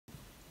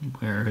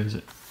Where is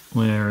it?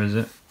 Where is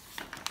it?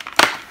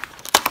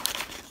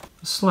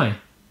 A sleigh.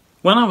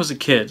 When I was a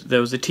kid,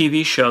 there was a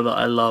TV show that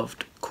I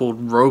loved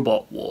called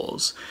Robot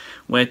Wars,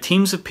 where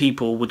teams of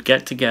people would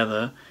get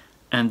together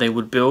and they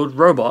would build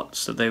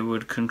robots that they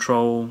would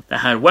control, that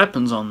had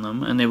weapons on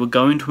them, and they would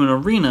go into an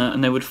arena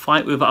and they would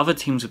fight with other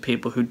teams of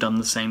people who'd done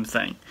the same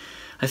thing.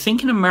 I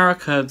think in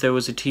America there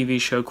was a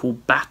TV show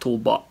called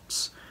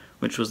BattleBots,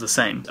 which was the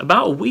same.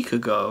 About a week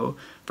ago,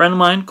 a friend of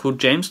mine called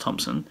James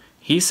Thompson,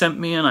 he sent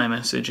me an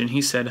iMessage and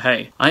he said,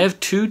 "Hey, I have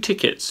 2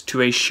 tickets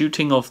to a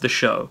shooting of the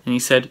show." And he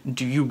said,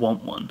 "Do you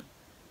want one?"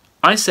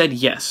 I said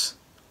yes.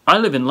 I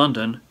live in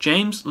London,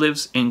 James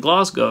lives in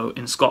Glasgow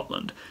in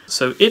Scotland.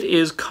 So it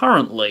is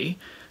currently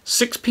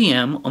 6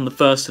 PM on the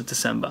 1st of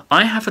December.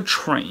 I have a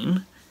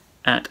train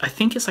at, I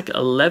think it's like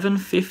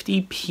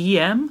 11:50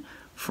 PM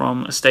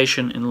from a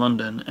station in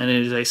London, and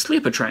it is a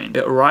sleeper train.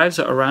 It arrives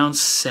at around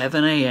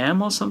 7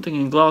 AM or something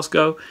in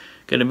Glasgow.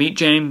 Gonna meet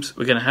James,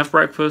 we're gonna have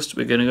breakfast,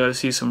 we're gonna go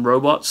see some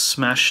robots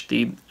smash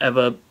the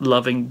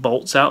ever-loving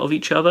bolts out of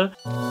each other.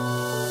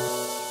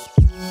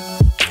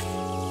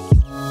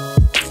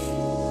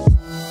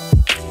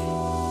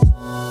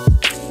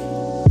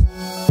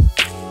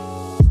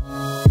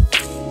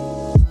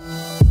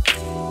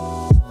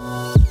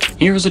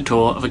 Here is a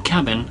tour of a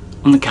cabin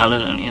on the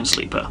Caledonian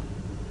Sleeper.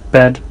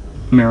 Bed,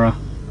 mirror,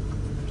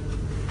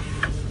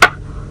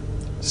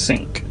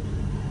 sink,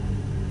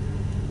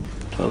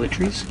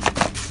 toiletries,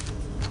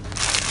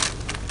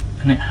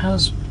 and it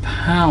has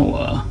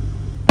power,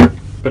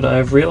 but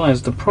I've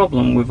realized the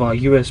problem with our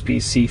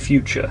USB-C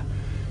future.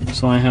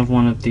 So I have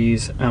one of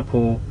these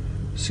Apple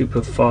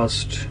super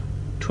fast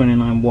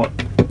 29 watt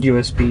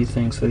USB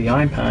things for the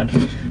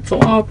iPad.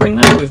 Thought I'll bring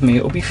that with me,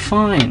 it'll be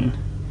fine.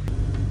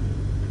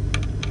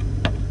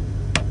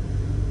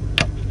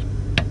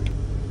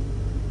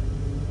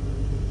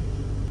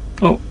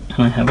 Oh,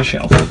 and I have a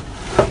shelf.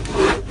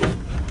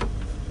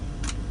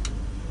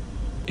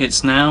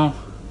 It's now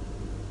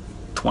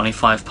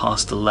 25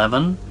 past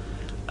 11,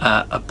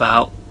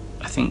 about,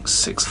 I think,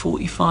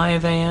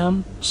 6:45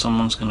 AM.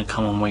 Someone's gonna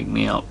come and wake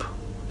me up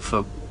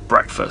for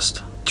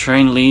breakfast.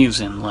 Train leaves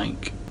in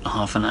like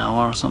half an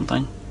hour or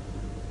something,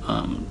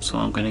 so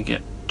I'm gonna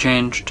get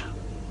changed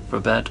for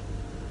bed,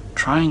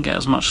 try and get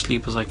as much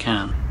sleep as I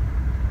can.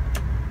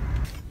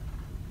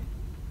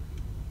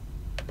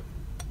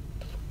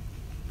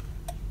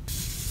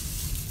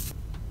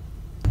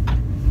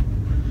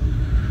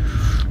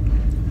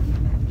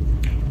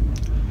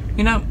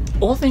 You know,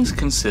 all things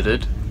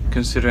considered,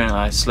 considering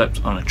I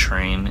slept on a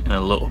train in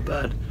a little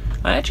bed,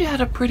 I actually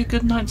had a pretty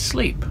good night's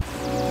sleep.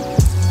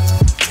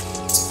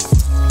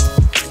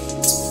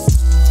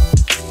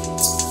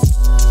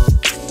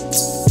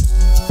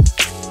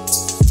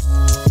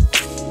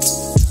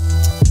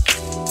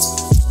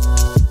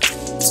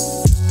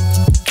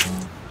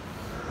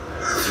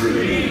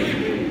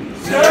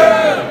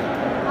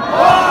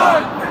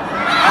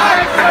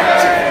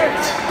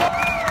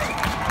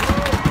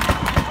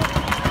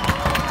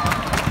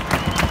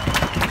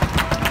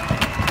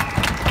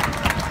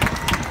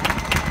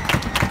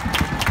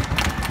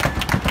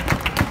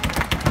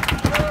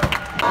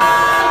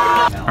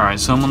 Alright,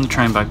 so I'm on the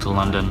train back to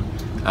London.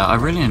 I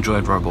really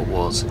enjoyed Robot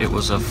Wars. It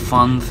was a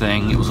fun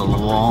thing, it was a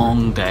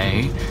long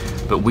day,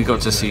 but we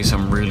got to see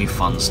some really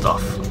fun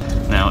stuff.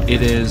 Now,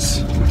 it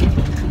is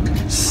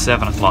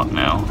 7 o'clock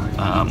now.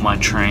 My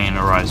train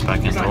arrives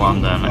back into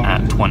London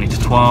at 20 to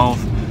 12,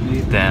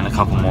 then a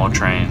couple more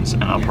trains,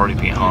 and I'll probably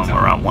be home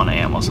around 1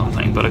 AM or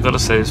something. But I gotta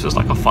say, this was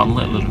like a fun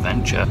little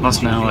adventure.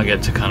 Plus now I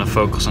get to kind of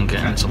focus on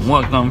getting some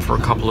work done for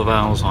a couple of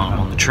hours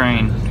on the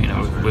train, you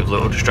know, with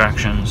little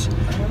distractions.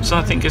 So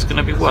I think it's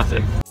gonna be worth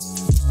it.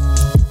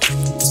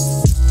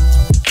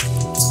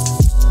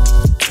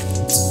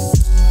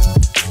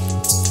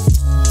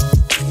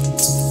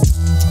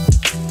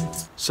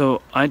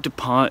 So I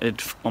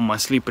departed on my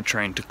sleeper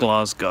train to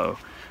Glasgow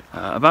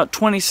about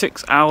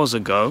 26 hours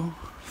ago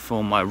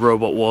for my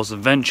Robot Wars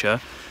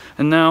adventure,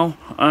 and now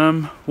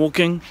I'm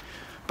walking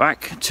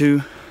back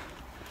to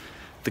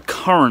the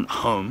current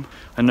home.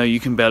 I know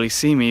you can barely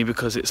see me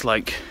because it's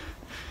like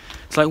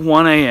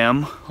 1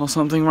 AM or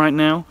something right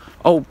now.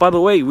 Oh, by the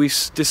way, we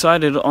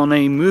decided on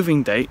a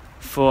moving date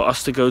for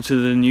us to go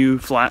to the new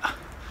flat.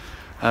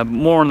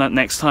 More on that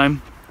next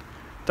time.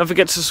 Don't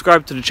forget to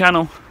subscribe to the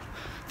channel.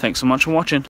 Thanks so much for watching.